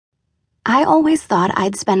I always thought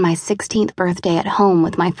I'd spend my 16th birthday at home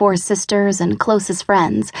with my 4 sisters and closest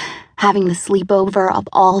friends, having the sleepover of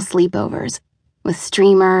all sleepovers, with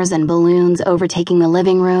streamers and balloons overtaking the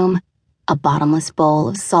living room, a bottomless bowl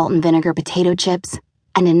of salt and vinegar potato chips,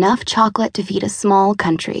 and enough chocolate to feed a small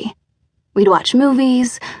country. We'd watch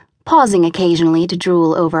movies, pausing occasionally to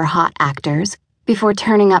drool over hot actors, before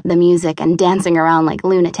turning up the music and dancing around like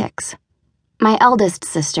lunatics. My eldest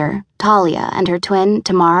sister, Talia, and her twin,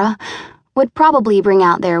 Tamara, would probably bring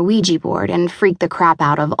out their Ouija board and freak the crap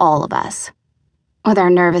out of all of us. With our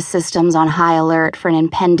nervous systems on high alert for an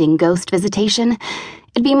impending ghost visitation,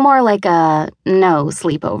 it'd be more like a no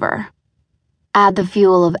sleepover. Add the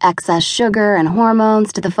fuel of excess sugar and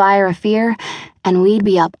hormones to the fire of fear, and we'd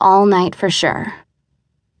be up all night for sure.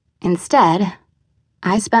 Instead,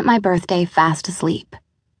 I spent my birthday fast asleep.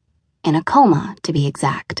 In a coma, to be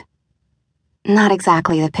exact. Not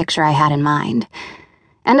exactly the picture I had in mind,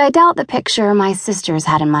 and I doubt the picture my sisters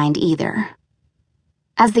had in mind either.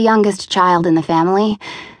 As the youngest child in the family,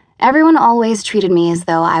 everyone always treated me as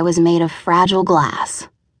though I was made of fragile glass,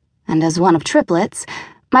 and as one of triplets,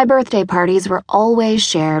 my birthday parties were always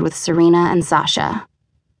shared with Serena and Sasha.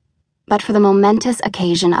 But for the momentous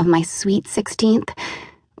occasion of my sweet 16th,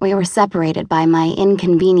 we were separated by my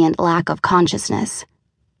inconvenient lack of consciousness.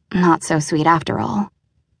 Not so sweet after all.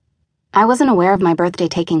 I wasn't aware of my birthday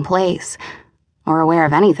taking place, or aware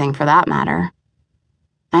of anything for that matter.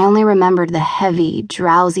 I only remembered the heavy,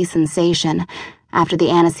 drowsy sensation after the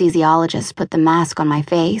anesthesiologist put the mask on my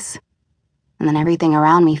face, and then everything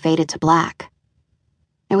around me faded to black.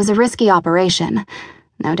 It was a risky operation,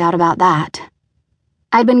 no doubt about that.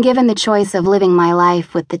 I'd been given the choice of living my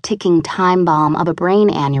life with the ticking time bomb of a brain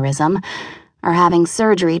aneurysm, or having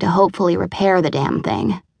surgery to hopefully repair the damn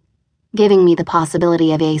thing, giving me the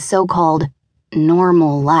possibility of a so-called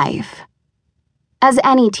normal life. As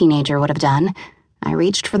any teenager would have done, I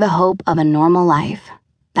reached for the hope of a normal life,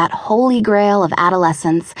 that holy grail of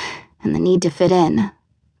adolescence and the need to fit in,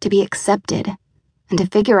 to be accepted, and to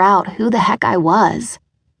figure out who the heck I was.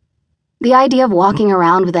 The idea of walking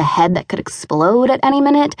around with a head that could explode at any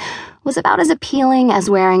minute was about as appealing as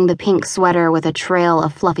wearing the pink sweater with a trail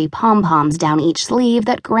of fluffy pom-poms down each sleeve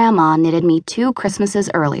that Grandma knitted me 2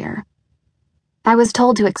 Christmases earlier. I was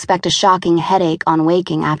told to expect a shocking headache on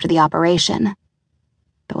waking after the operation.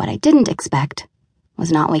 But what I didn't expect was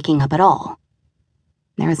not waking up at all.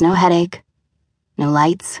 There was no headache, no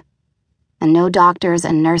lights, and no doctors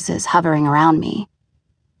and nurses hovering around me.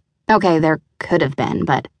 Okay, there could have been,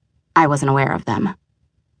 but I wasn't aware of them.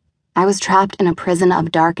 I was trapped in a prison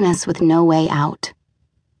of darkness with no way out.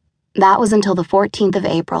 That was until the 14th of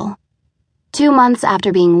April, 2 months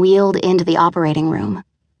after being wheeled into the operating room,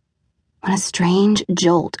 when a strange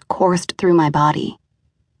jolt coursed through my body.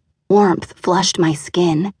 Warmth flushed my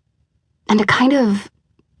skin, and a kind of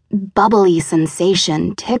bubbly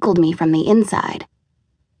sensation tickled me from the inside.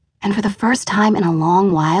 And for the first time in a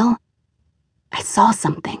long while, I saw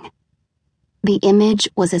something. The image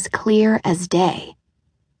was as clear as day.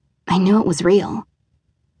 I knew it was real.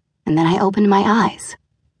 And then I opened my eyes.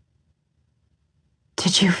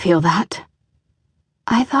 Did you feel that?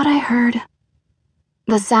 I thought I heard.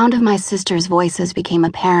 The sound of my sisters' voices became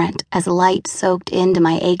apparent as light soaked into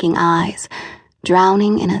my aching eyes,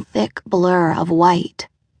 drowning in a thick blur of white.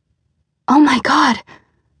 Oh my God!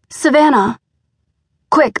 Savannah!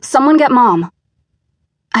 Quick, someone get Mom!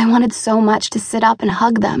 I wanted so much to sit up and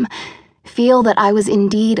hug them, feel that I was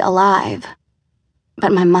indeed alive.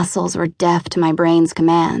 But my muscles were deaf to my brain's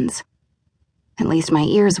commands. At least my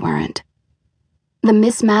ears weren't. The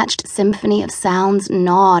mismatched symphony of sounds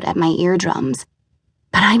gnawed at my eardrums.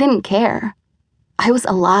 But I didn't care. I was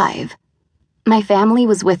alive. My family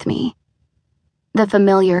was with me. The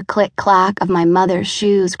familiar click-clack of my mother's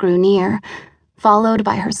shoes grew near, followed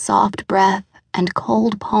by her soft breath and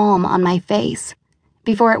cold palm on my face,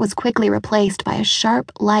 before it was quickly replaced by a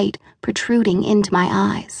sharp light protruding into my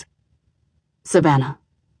eyes. Savannah,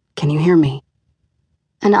 can you hear me?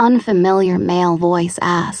 An unfamiliar male voice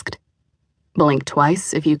asked. Blink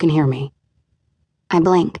twice if you can hear me. I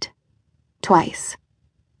blinked. Twice.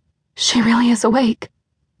 She really is awake.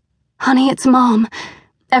 Honey, it's Mom.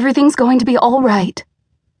 Everything's going to be all right.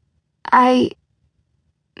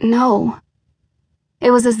 No.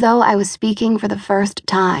 It was as though I was speaking for the first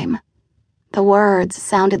time. The words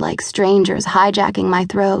sounded like strangers hijacking my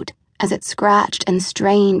throat as it scratched and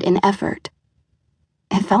strained in effort.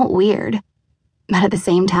 It felt weird, but at the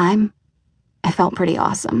same time, it felt pretty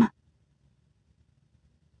awesome.